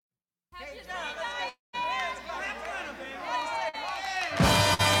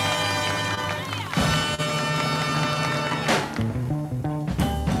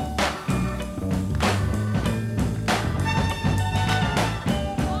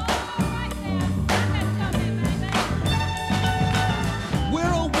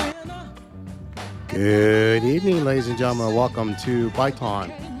Good evening, ladies and gentlemen. Welcome to Bite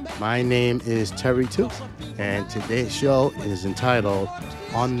Time. My name is Terry Toot, and today's show is entitled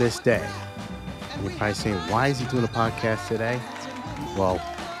On This Day. And you're probably saying, why is he doing a podcast today? Well,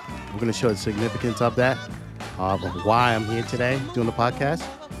 we're going to show the significance of that, of why I'm here today doing the podcast.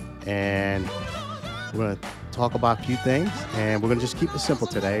 And we're going to talk about a few things, and we're going to just keep it simple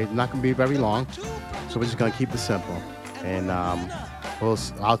today. It's not going to be very long, so we're just going to keep it simple. And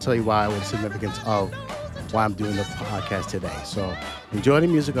I'll tell you why, what the significance of why I'm doing the podcast today. So enjoy the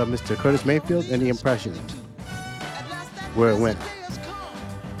music of Mr. Curtis Mayfield and the Impressions. We're a winner.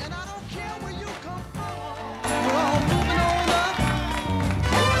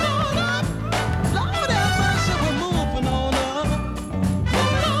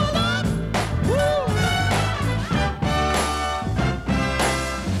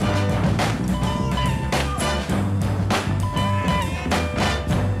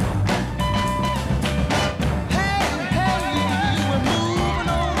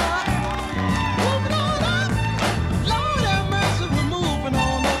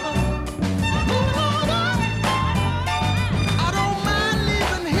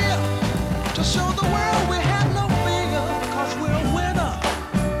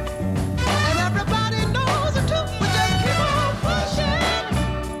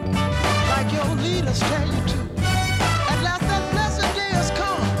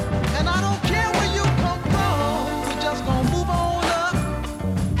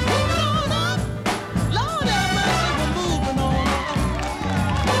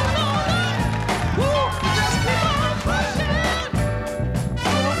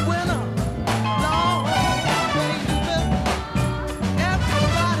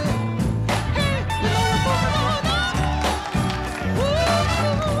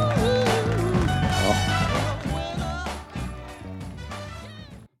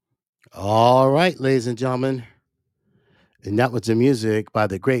 All right, ladies and gentlemen. And that was the music by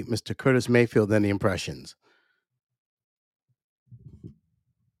the great Mr. Curtis Mayfield and the Impressions.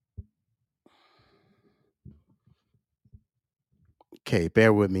 Okay,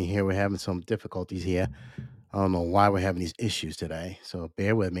 bear with me here. We're having some difficulties here. I don't know why we're having these issues today, so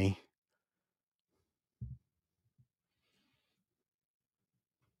bear with me.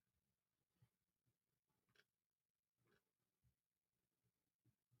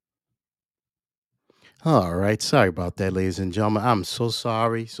 All right, sorry about that, ladies and gentlemen. I'm so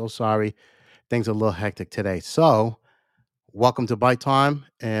sorry, so sorry. Things are a little hectic today. So, welcome to Bite Time,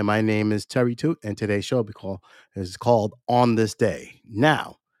 and my name is Terry Toot, and today's show is called On This Day.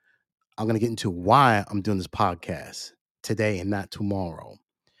 Now, I'm going to get into why I'm doing this podcast today and not tomorrow.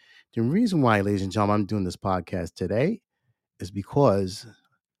 The reason why, ladies and gentlemen, I'm doing this podcast today is because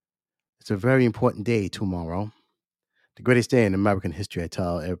it's a very important day tomorrow. The greatest day in American history, I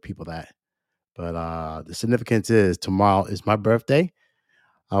tell people that. But the significance is tomorrow is my birthday.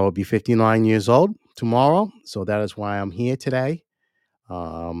 I will be 59 years old tomorrow. So that is why I'm here today.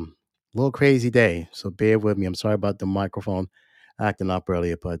 A little crazy day. So bear with me. I'm sorry about the microphone acting up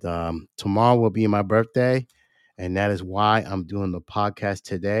earlier. But tomorrow will be my birthday. And that is why I'm doing the podcast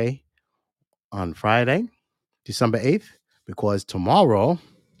today on Friday, December 8th. Because tomorrow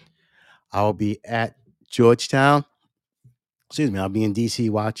I will be at Georgetown. I'll be in D.C.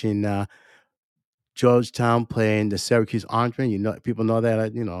 watching Georgetown playing the Syracuse Orangemen. You know, people know that.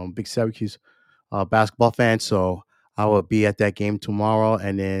 I'm a big Syracuse basketball fan, so I will be at that game tomorrow,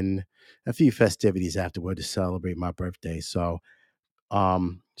 and then a few festivities afterward to celebrate my birthday. So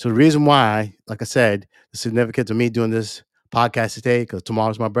the reason why, like I said, the significance of me doing this podcast today, because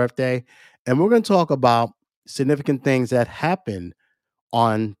tomorrow's my birthday, and we're going to talk about significant things that happened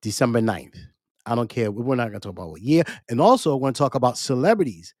on December 9th. I don't care. We're not going to talk about what year, and also we're going to talk about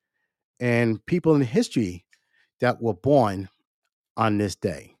celebrities and people in history that were born on this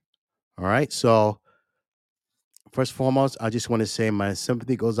day. All right. So, first and foremost, I just want to say my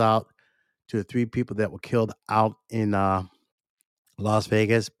sympathy goes out to the 3 people that were killed out in Las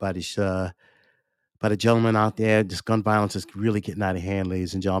Vegas by the gentleman out there. This gun violence is really getting out of hand,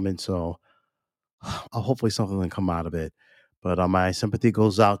 ladies and gentlemen. So, hopefully something will come out of it. But my sympathy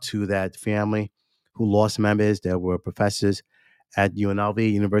goes out to that family who lost members that were professors at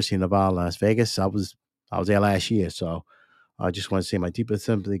UNLV, University of Nevada, Las Vegas. I was there last year, so I just want to say my deepest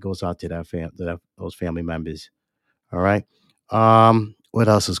sympathy goes out to those family members. All right. What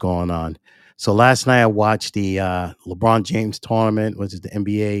else is going on? So last night I watched the LeBron James tournament, which is the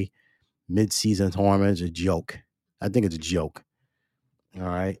NBA mid-season tournament. It's a joke. I think it's a joke. All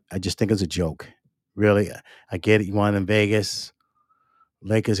right. I just think it's a joke. Really, I get it. You want in Vegas.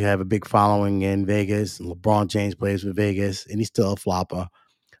 Lakers have a big following in Vegas. LeBron James plays with Vegas, and he's still a flopper.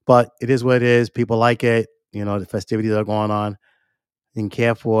 But it is what it is. People like it. The festivities are going on. Didn't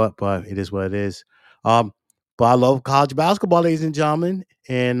care for it, but it is what it is. Um, but I love college basketball, ladies and gentlemen,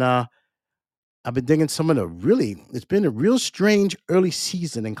 and I've been digging some of the really. It's been a real strange early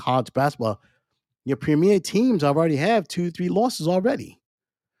season in college basketball. Your premier teams already have 2, 3 losses already,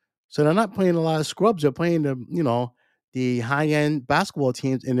 so they're not playing a lot of scrubs. They're playing the high end basketball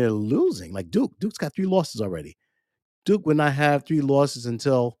teams, and they're losing. Like Duke. Duke's got 3 losses already. Duke would not have 3 losses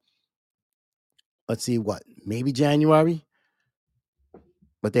until, let's see, what, maybe January,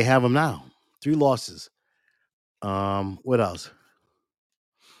 but they have them now. 3 losses. What else?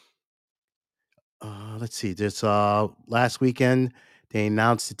 Let's see. This last weekend they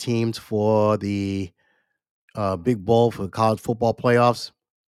announced the teams for the Big Bowl for the college football playoffs.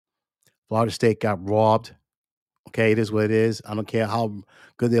 Florida State got robbed. Okay, it is what it is. I don't care how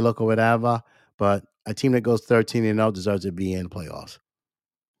good they look or whatever, but a team that goes 13-0 deserves to be in the playoffs.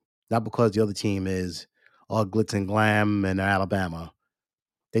 Not because the other team is all glitz and glam and Alabama.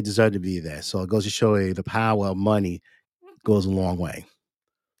 They deserve to be there. So it goes to show you the power of money goes a long way.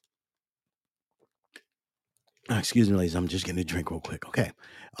 Excuse me, ladies. I'm just getting a drink real quick. Okay.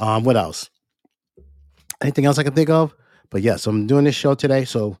 What else? Anything else I can think of? But yes, I'm doing this show today.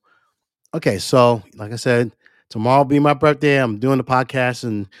 So okay, so like I said, tomorrow will be my birthday. I'm doing the podcast,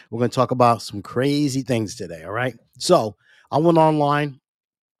 and we're going to talk about some crazy things today. All right. So I went online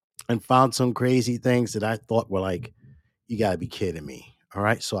and found some crazy things that I thought were like, you got to be kidding me. All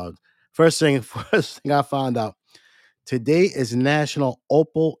right. So first thing, first thing I found out today is National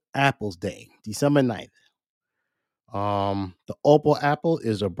Opal Apples Day, December 9th. The opal apple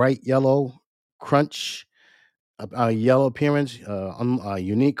is a bright yellow crunch, a yellow appearance, a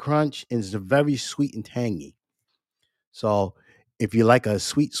unique crunch, and it's very sweet and tangy. So if you like a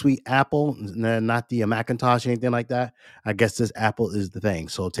sweet, sweet apple, not the Macintosh or anything like that, I guess this apple is the thing.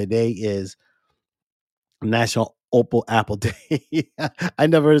 So today is National Opal Apple Day. I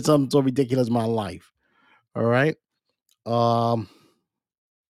never heard of something so ridiculous in my life. All right. Um,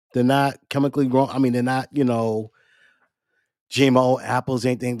 they're not chemically grown. I mean, they're not, GMO apples,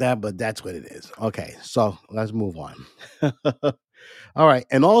 anything like that, but that's what it is. Okay, so let's move on. All right,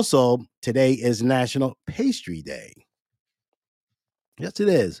 and also today is National Pastry Day. Yes, it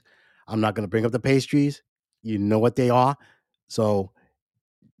is. I'm not going to bring up the pastries. You know what they are. So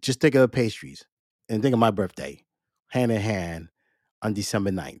just think of the pastries and think of my birthday, hand in hand on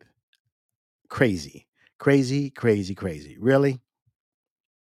December 9th. Crazy, crazy, crazy, crazy. Really?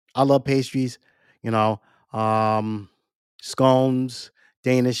 I love pastries, you know, um, scones,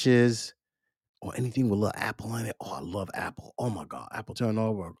 danishes, or anything with a little apple in it. Oh, I love apple. Oh my God. Apple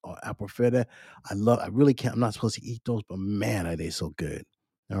turnover or apple fritter. I really can't, I'm not supposed to eat those, but man, are they so good.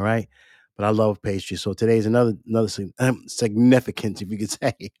 All right. But I love pastry. So today's another significance, if you could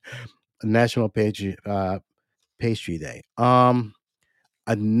say, National Pastry Day.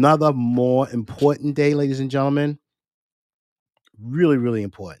 Another more important day, ladies and gentlemen, really, really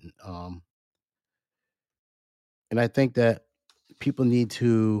important. And I think that people need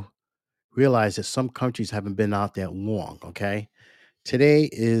to realize that some countries haven't been out that long. Okay. Today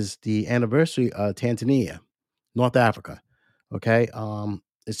is the anniversary of Tanzania, North Africa. Okay.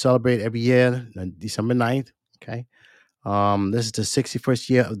 It's celebrated every year on December 9th. Okay. This is the 61st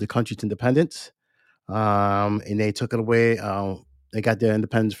year of the country's independence. And they took it away. They got their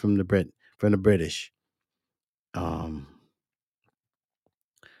independence from the British. Um,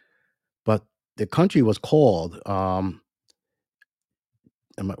 but the country was called, if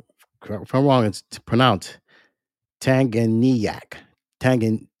I'm wrong, it's pronounced Tanganyika.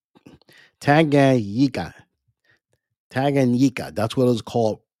 Tangan, Tanganyika. Tanganyika. That's what it was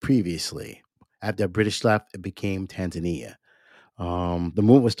called previously. After the British left, it became Tanzania. The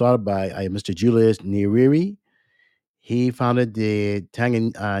movement was started by Mr. Julius Nyerere. He founded the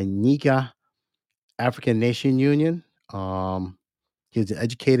Tanganyika African Nation Union. He was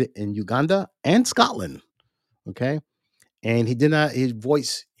educated in Uganda and Scotland. Okay. And he did not, his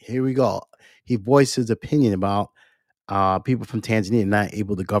voice, here we go. He voiced his opinion about people from Tanzania not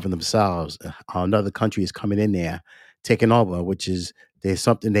able to govern themselves. Another country is coming in there, taking over, which is there's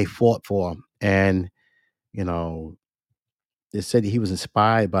something they fought for. And, you know, they said he was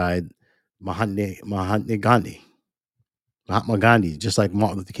inspired by Mahatma Gandhi, just like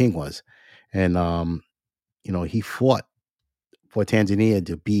Martin Luther King was. And, he fought for Tanzania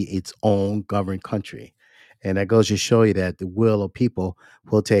to be its own governed country. And that goes to show you that the will of people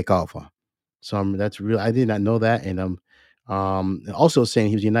will take over. So that's real. I did not know that. And also saying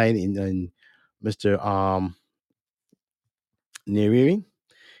he was united in Mr. Nyerere.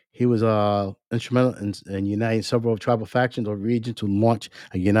 He was instrumental in uniting several tribal factions or regions to launch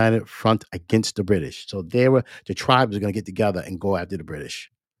a united front against the British. So the tribes were going to get together and go after the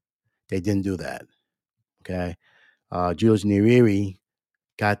British. They didn't do that. Okay, Julius Nyerere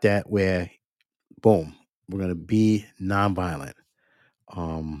got that where boom, we're going to be nonviolent.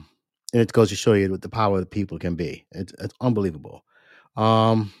 Um, and it goes to show you what the power of the people can be. It's unbelievable.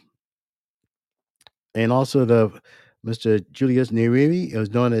 Um, and also the Mr. Julius Nyerere is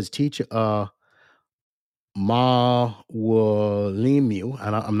known as teacher Mawalimu.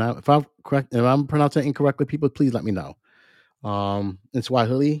 And I'm not, if I'm correct, if I'm pronouncing it incorrectly, people please let me know. In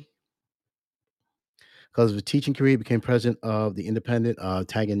Swahili, because of his teaching career, he became president of the independent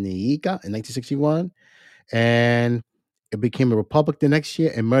Tanganyika in 1961, and it became a republic the next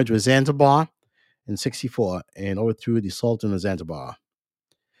year and merged with Zanzibar in 64 and overthrew the Sultan of Zanzibar.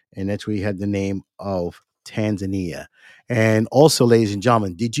 And that's where he had the name of Tanzania. And also, ladies and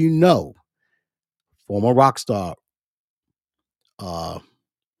gentlemen, did you know former rock star, uh,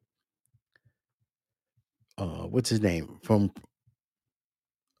 what's his name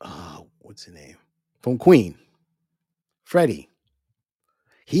what's his name from Queen, Freddie?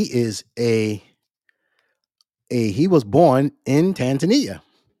 He is a he was born in Tanzania.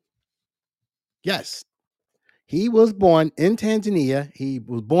 Yes, he was born in Tanzania. He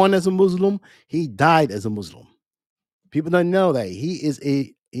was born as a Muslim. He died as a Muslim. People don't know that he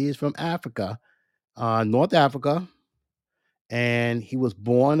is from Africa, North Africa, and he was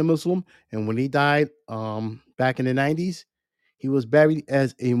born a Muslim. And when he died, back in the 90s, he was buried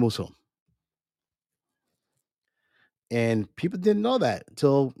as a Muslim. And people didn't know that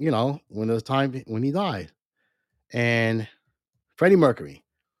until when it was time when he died. And Freddie Mercury,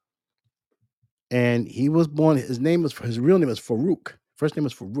 and he was born. His real name is Farouk. First name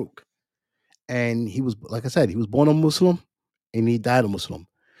is Farouk, and he was, like I said, he was born a Muslim, and he died a Muslim.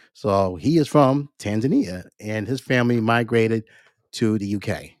 So he is from Tanzania, and his family migrated to the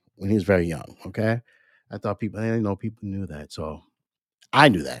UK when he was very young. Okay, I didn't know people knew that, so I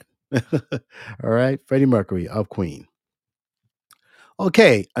knew that. All right, Freddie Mercury of Queen.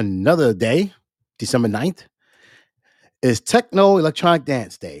 Okay, another day, December 9th, is Techno Electronic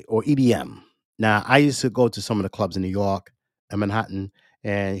Dance Day, or EDM. Now, I used to go to some of the clubs in New York and Manhattan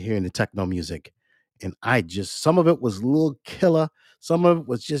and hearing the techno music. And some of it was a little killer. Some of it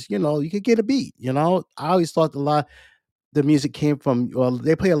was just, you could get a beat. I always thought the music came from, well,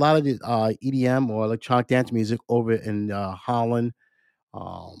 they play a lot of the EDM or electronic dance music over in Holland,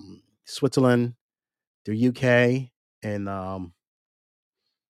 Switzerland, the UK, and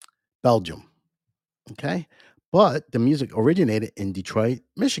Belgium. Okay. But the music originated in Detroit,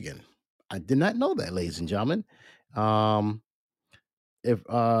 Michigan. I did not know that, ladies and gentlemen. Um, if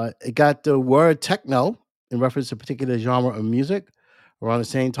It got the word techno in reference to a particular genre of music around the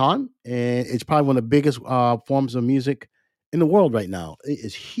same time, and it's probably one of the biggest forms of music in the world right now. It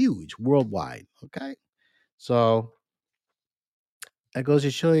is huge worldwide. Okay. So that goes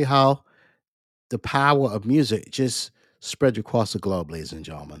to show you how the power of music just spreads across the globe, ladies and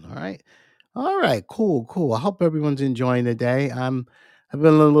gentlemen. All right. All right, cool, cool. I hope everyone's enjoying the day. I've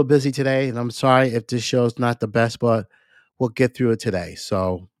been a little busy today, and I'm sorry if this show's not the best, but we'll get through it today.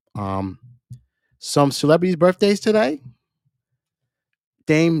 So, some celebrities' birthdays today.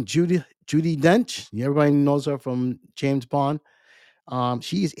 Dame Judy Dench. Everybody knows her from James Bond.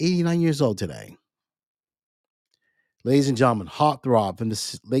 She is 89 years old today. Ladies and gentlemen, heartthrob from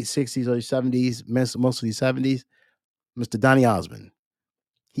the late 60s, early 70s, mostly 70s, Mr. Donny Osmond.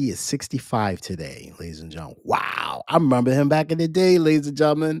 He is 65 today, ladies and gentlemen. Wow. I remember him back in the day, ladies and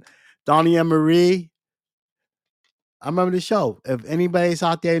gentlemen. Donnie and Marie. I remember the show. If anybody's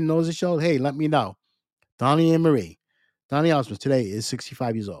out there knows the show, hey, let me know. Donnie and Marie. Donnie Osmond today is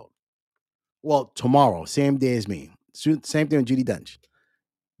 65 years old. Well, tomorrow, same day as me. Same thing with Judy Dench.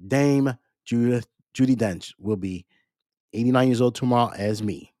 Dame Judy Dench will be 89 years old tomorrow as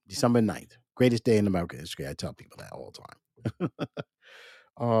me, December 9th. Greatest day in American history. I tell people that all the time.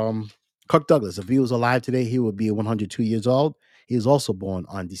 Kirk Douglas, if he was alive today, he would be 102 years old. He was also born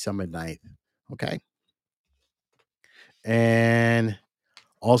on December 9th. Okay. And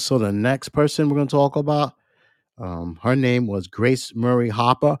also the next person we're going to talk about, her name was Grace Murray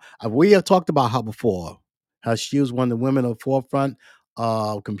Hopper. We have talked about her before, how she was one of the women on the forefront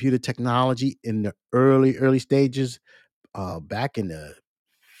of computer technology in the early stages, back in the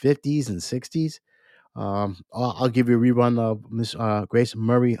 50s and 60s. I'll give you a rerun of Miss Grace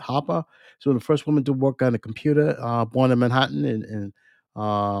Murray Hopper. She was the first woman to work on a computer, born in Manhattan,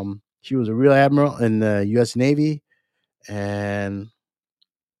 and she was a real admiral in the U.S. Navy, and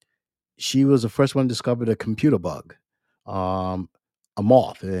she was the first one to discover the computer bug. Um, a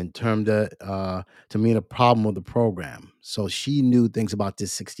moth and termed it to mean a problem with the program. So she knew things about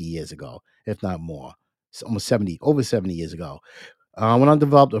this 60 years ago, if not more. It's almost 70, over 70 years ago. Went on to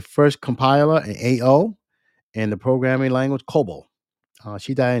develop the first compiler in AO and the programming language COBOL.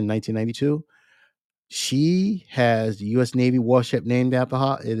 She died in 1992. She has the U.S. Navy warship named after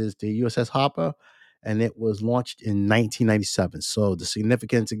her. It is the USS Harper, and it was launched in 1997. So the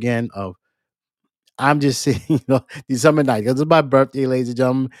significance again of I'm just saying, December 9th, because it's my birthday, ladies and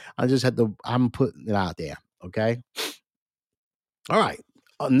gentlemen. I'm putting it out there. Okay. All right.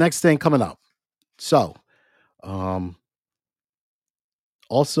 Next thing coming up. So, um,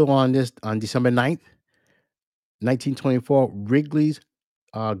 also on December 9th, 1924, Wrigley's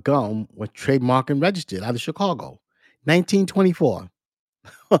gum was trademarked and registered out of Chicago. 1924.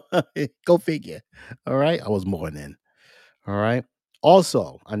 Go figure. All right. I was born then. All right.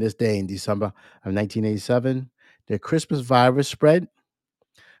 Also, on this day in December of 1987, the Christmas virus spread.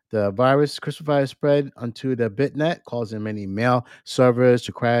 The Christmas virus spread onto the BitNet, causing many mail servers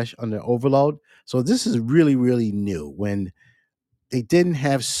to crash under overload. So this is really, really new when they didn't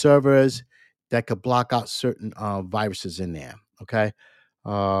have servers that could block out certain viruses in there. Okay.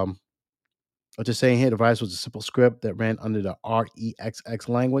 Um, I'm just saying here, the virus was a simple script that ran under the REXX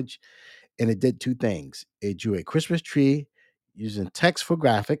language, and it did two things. It drew a Christmas tree using text for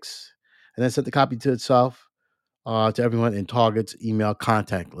graphics, and then sent the copy to itself, to everyone in Target's email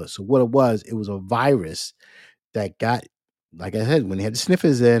contact list. So what it was a virus that got, like I said, when they had the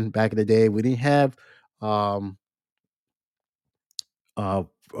sniffers in back in the day, we didn't have um, uh,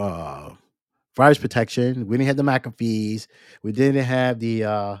 uh, virus protection. We didn't have the McAfee's. We didn't have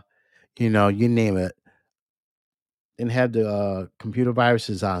the, you name it. Didn't have the computer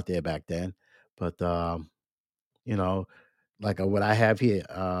viruses out there back then. But, you know, like what I have here,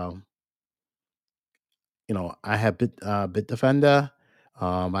 I have Bitdefender.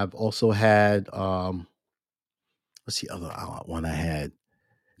 I've also had, what's the other one I had?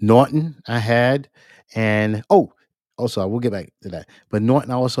 Norton, I had, and also I will get back to that. But Norton,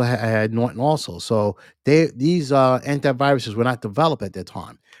 I had Norton also. So these antiviruses were not developed at that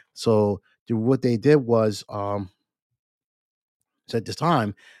time. So what they did was, so at this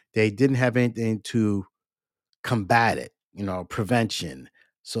time, they didn't have anything to combat it. Prevention.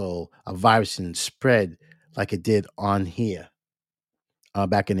 So a virus didn't spread like it did on here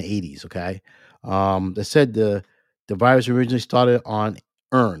back in the 80s. Okay, they said the virus originally started on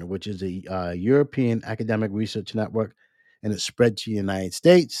EARN, which is a European academic research network, and it spread to the United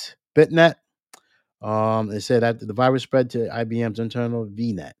States. BitNet. They said after the virus spread to IBM's internal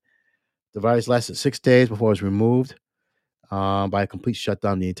VNet, the virus lasted 6 days before it was removed by a complete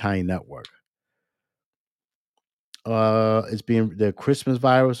shutdown of the entire network. It's being the Christmas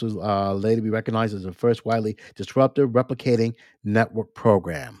virus was later be recognized as the first widely disruptive replicating network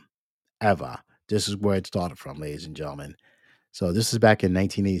program ever. This is where it started from, ladies and gentlemen. So this is back in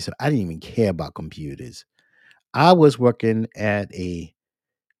 1987. I didn't even care about computers. I was working at a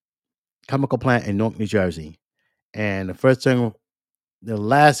chemical plant in Newark, New Jersey, and the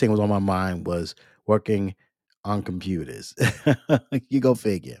last thing was on my mind was working on computers. You go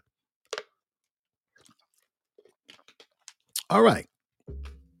figure. All right,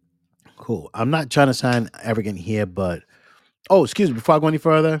 cool. I'm not trying to sound arrogant here, but excuse me. Before I go any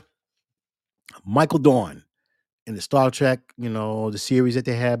further, Michael Dorn in the Star Trek, the series that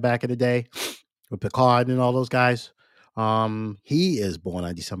they had back in the day with Picard and all those guys. He is born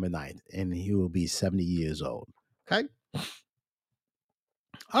on December 9th, and he will be 70 years old. Okay.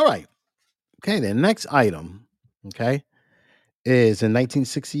 All right. Okay. The next item, okay, is in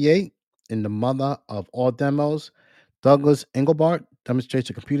 1968, in the mother of all demos, Douglas Engelbart demonstrates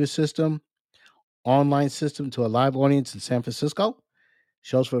a computer system, online system to a live audience in San Francisco.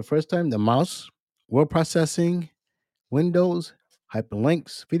 Shows for the first time the mouse, word processing, Windows,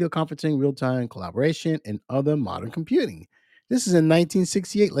 hyperlinks, video conferencing, real time collaboration, and other modern computing. This is in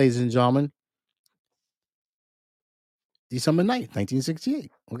 1968, ladies and gentlemen. December 9th,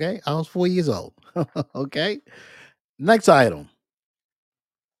 1968. Okay. I was 4 years old. Okay. Next item.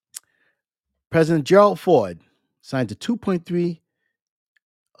 President Gerald Ford signed a $2.3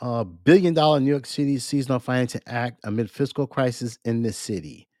 billion New York City Seasonal Financing Act amid fiscal crisis in the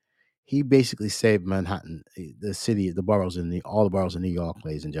city. He basically saved Manhattan, the city, the boroughs all the boroughs in New York,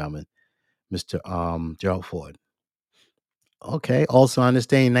 ladies and gentlemen. Mr. Gerald Ford. Okay. Also on this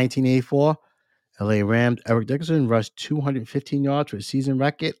day in 1984, LA Rams Eric Dickerson rushed 215 yards for a season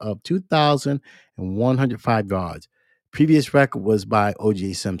record of 2,105 yards. Previous record was by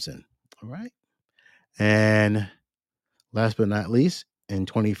O.J. Simpson. All right. And last but not least, in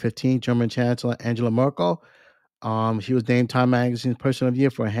 2015, German Chancellor Angela Merkel She was named Time Magazine's Person of the Year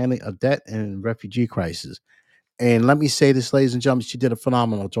for handling of debt and refugee crisis. And let me say this, ladies and gentlemen, she did a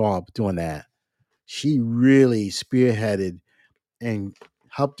phenomenal job doing that. She really spearheaded and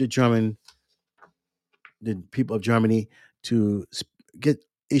helped the people of Germany to get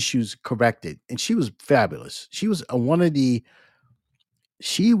issues corrected. And she was fabulous. She was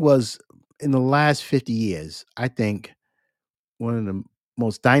she was in the last 50 years, I think, one of the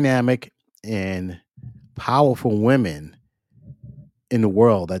most dynamic and powerful women in the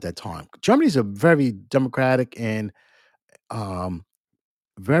world at that time. Germany's a very democratic and um,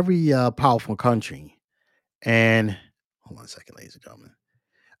 very powerful country. And hold on a second, ladies and gentlemen,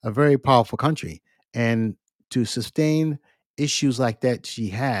 a very powerful country. And to sustain issues like that she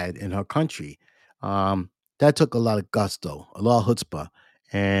had in her country, um, that took a lot of gusto, a lot of chutzpah.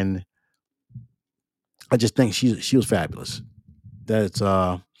 And I just think she was fabulous. That's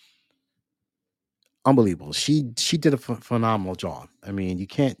unbelievable. She did a phenomenal job. I mean, you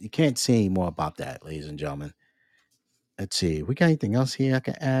can't say any more about that, ladies and gentlemen. Let's see. We got anything else here I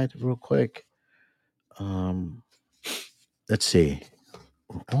can add real quick? Um, let's see.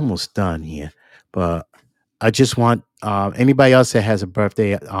 We're almost done here, but I just want anybody else that has a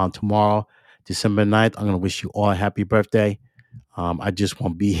birthday tomorrow, December 9th, I'm gonna wish you all a happy birthday. I just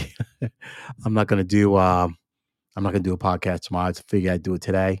won't be. I'm not gonna do. I'm not gonna do a podcast tomorrow. I figure I'd do it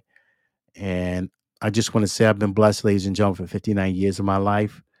today, and I just want to say I've been blessed, ladies and gentlemen, for 59 years of my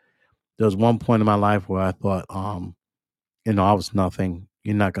life. There was one point in my life where I thought, I was nothing.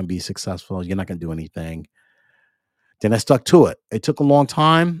 You're not gonna be successful. You're not gonna do anything. Then I stuck to it. It took a long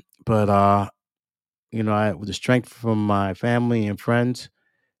time, but with the strength from my family and friends,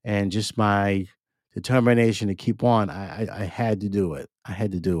 and just my determination to keep on, I had to do it. I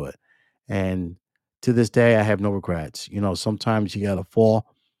had to do it, and to this day, I have no regrets. Sometimes you got to fall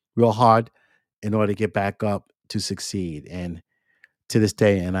real hard in order to get back up to succeed, and to this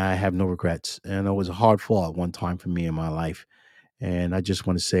day, and I have no regrets. And it was a hard fall at one time for me in my life, and I just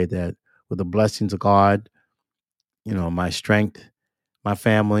want to say that with the blessings of God, my strength, my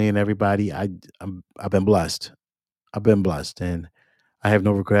family, and everybody, I've been blessed. I've been blessed, and I have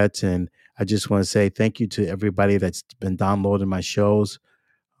no regrets. And I just want to say thank you to everybody that's been downloading my shows.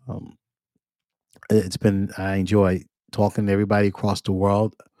 Um, I enjoy talking to everybody across the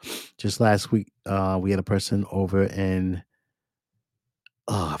world. Just last week, we had a person over in,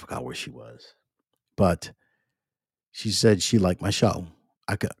 I forgot where she was, but she said she liked my show.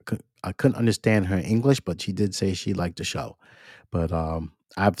 I couldn't understand her English, but she did say she liked the show. But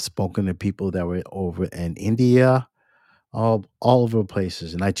I've spoken to people that were over in India, all over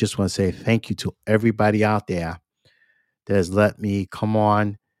places, and I just want to say thank you to everybody out there that has let me come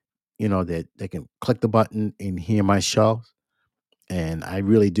on. That they can click the button and hear my show, and I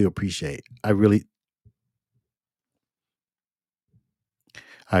really do appreciate.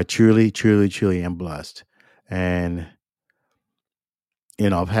 I truly, truly, truly am blessed, and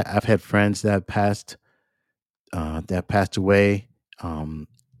I've had friends that passed away, um,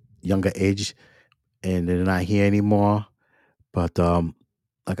 younger age, and they're not here anymore. But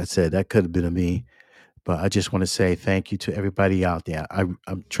like I said, that could have been me. But I just want to say thank you to everybody out there.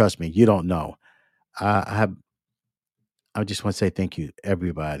 Trust me, you don't know. I have. I just want to say thank you,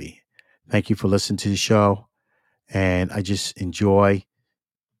 everybody. Thank you for listening to the show, and I just enjoy.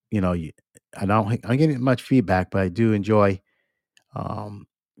 You know, you, I don't get much feedback, but I do enjoy um,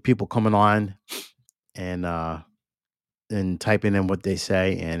 people coming on and typing in what they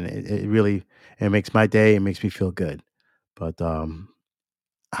say, and it really it makes my day. It makes me feel good. But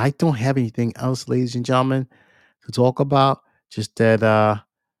I don't have anything else, ladies and gentlemen, to talk about. Just that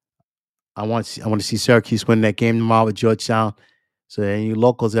I want to see Syracuse win that game tomorrow with Georgetown. So any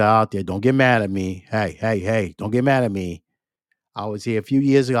locals that are out there, don't get mad at me. Hey, hey, hey, don't get mad at me. I was here a few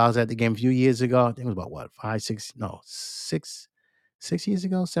years ago. I was at the game a few years ago. I think it was about what, 5, 6, no, 6 years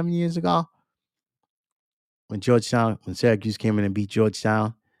ago, 7 years ago, when Syracuse came in and beat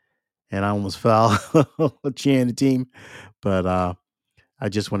Georgetown, and I almost fell cheering the team. But I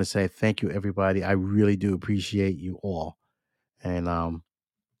just want to say thank you, everybody. I really do appreciate you all, and I'm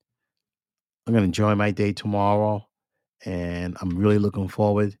gonna enjoy my day tomorrow, and I'm really looking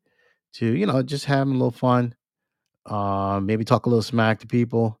forward to just having a little fun. Maybe talk a little smack to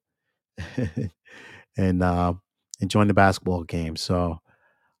people, and enjoying the basketball game. So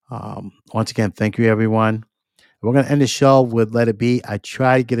once again, thank you, everyone. We're going to end the show with Let It Be. I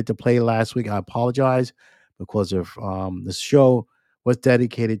tried to get it to play last week. I apologize because of the show was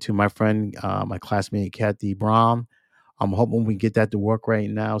dedicated to my friend, my classmate, Kathy Brown. I'm hoping we get that to work right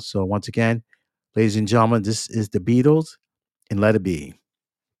now. So once again, ladies and gentlemen, this is the Beatles and Let It Be.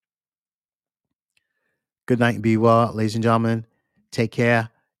 Good night and be well, ladies and gentlemen. Take care.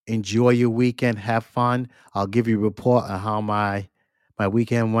 Enjoy your weekend. Have fun. I'll give you a report on how my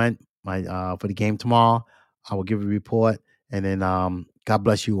weekend went. My for the game tomorrow. I will give you a report, and then God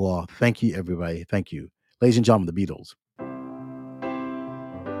bless you all. Thank you, everybody. Thank you, ladies and gentlemen. The Beatles.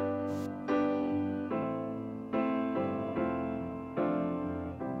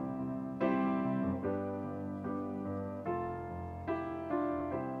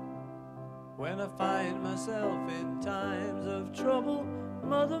 When I find myself in times of trouble,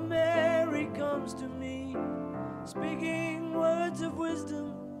 Mother Mary comes to me, speaking words of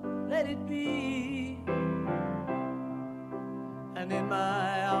wisdom, let it be. And in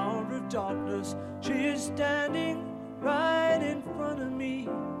my hour of darkness, she is standing right in front of me,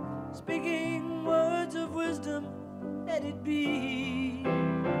 speaking words of wisdom, let it be.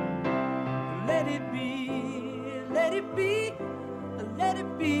 Let it be, let it be, let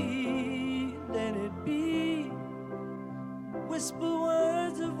it be, let it be. Whisper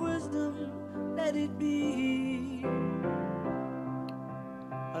words of wisdom, let it be.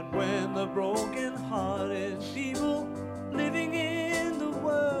 And when the broken-hearted people living in the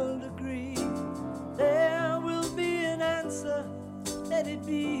world agree, there will be an answer, let it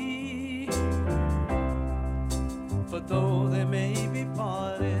be. For though they may be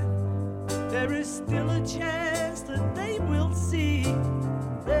parted, there is still a chance that they will see.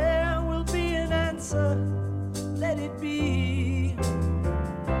 There will be an answer, let it be.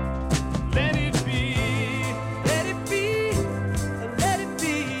 Let it be, let it be, let it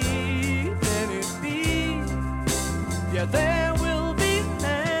be, let it be. Yeah, there will be an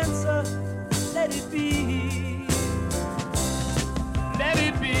answer, let it be. Let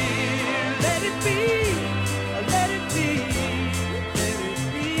it be, let it be, let it be, let it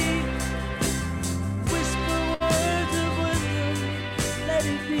be. Whisper words of wisdom, let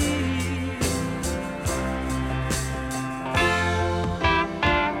it be.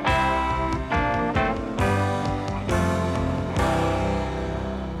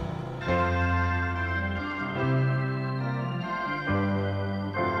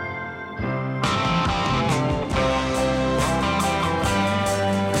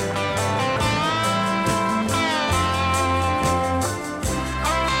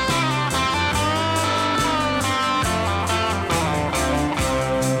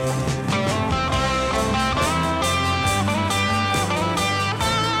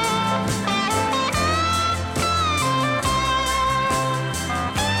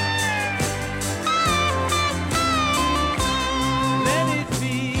 Let it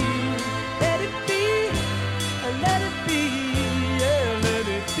be, let it be, let it be, yeah, let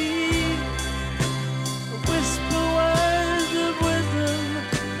it be. Whisper words of wisdom,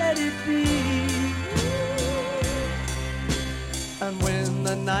 let it be. And when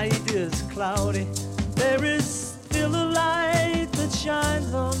the night is cloudy